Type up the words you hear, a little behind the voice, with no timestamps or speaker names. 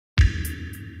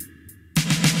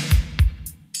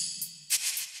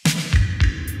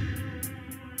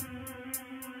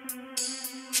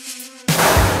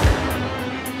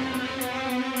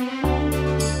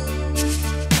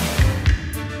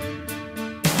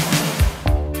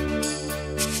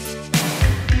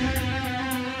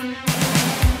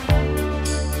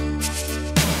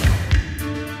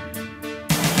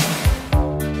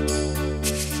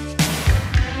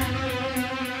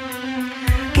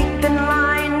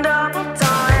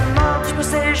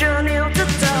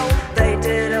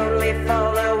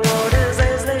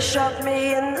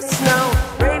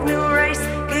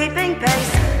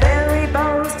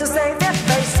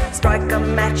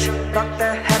rock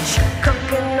the hatch.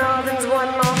 Cooking ovens,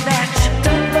 one more batch.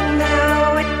 Don't look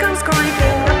now, it comes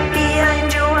creeping up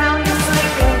behind you while you're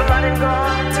sleeping. Blood and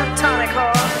gore to tonic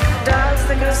whore. Does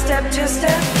the goose step to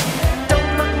step?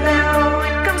 Don't look now,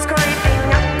 it comes creeping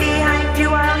up behind you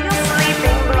while you're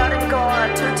sleeping. Blood and gore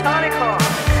to tonic whore.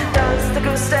 Does the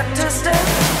goose step to step?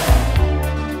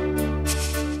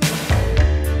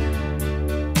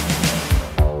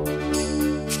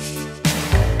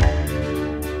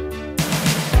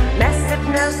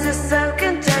 Hypnosis so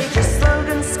contagious,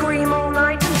 slogans scream all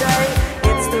night and day.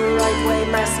 It's the right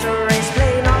way, master race,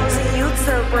 plain Aussie youth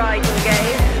so bright and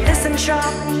gay. Listen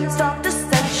sharp, stop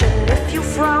dissension. If you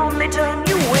frown, they turn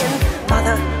you in.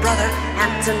 Mother, brother,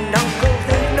 aunt and uncle,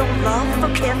 they've no love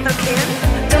for kith or kin.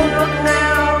 Don't look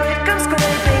now, it comes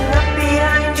creeping up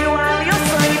behind you while you're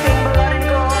sleeping. Blood and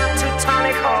gore to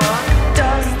tonic whore.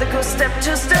 Does the goose step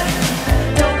to step?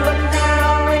 Don't look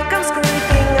now, it comes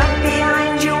creeping up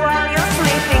behind you while you're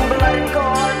sleeping. Blood and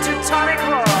gore to tonic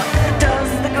whore.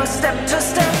 Does the goose step to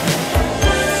step?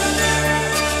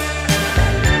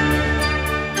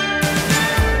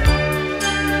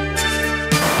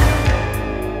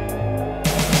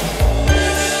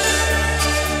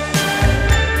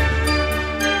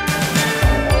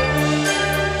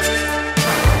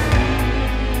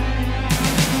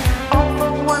 All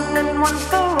for one and one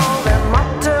for all. Their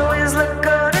motto is look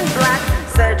good and black.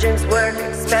 Surgeons work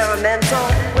experimental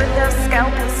with their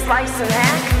scalpel, slice and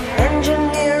hack.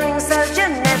 Engineering so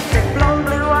genetic, blonde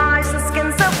blue eyes and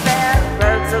skin so fair.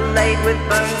 Roads are laid with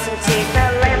bones and teeth,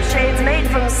 their lampshades made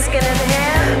from skin and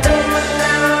hair. Don't look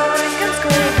now, it comes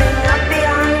creeping up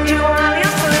behind you while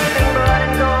you're sleeping. Blood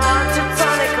and gore to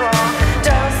tonic whore.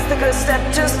 Does the goose step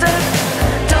to step?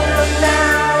 Don't look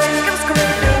now, it comes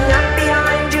creeping up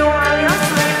behind you while you're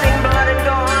sleeping. Blood and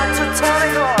gore to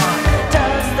tonic whore.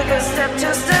 Does the goose step to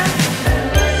step?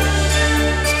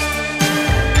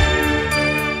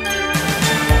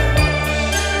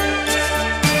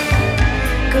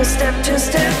 Goose step to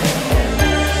step.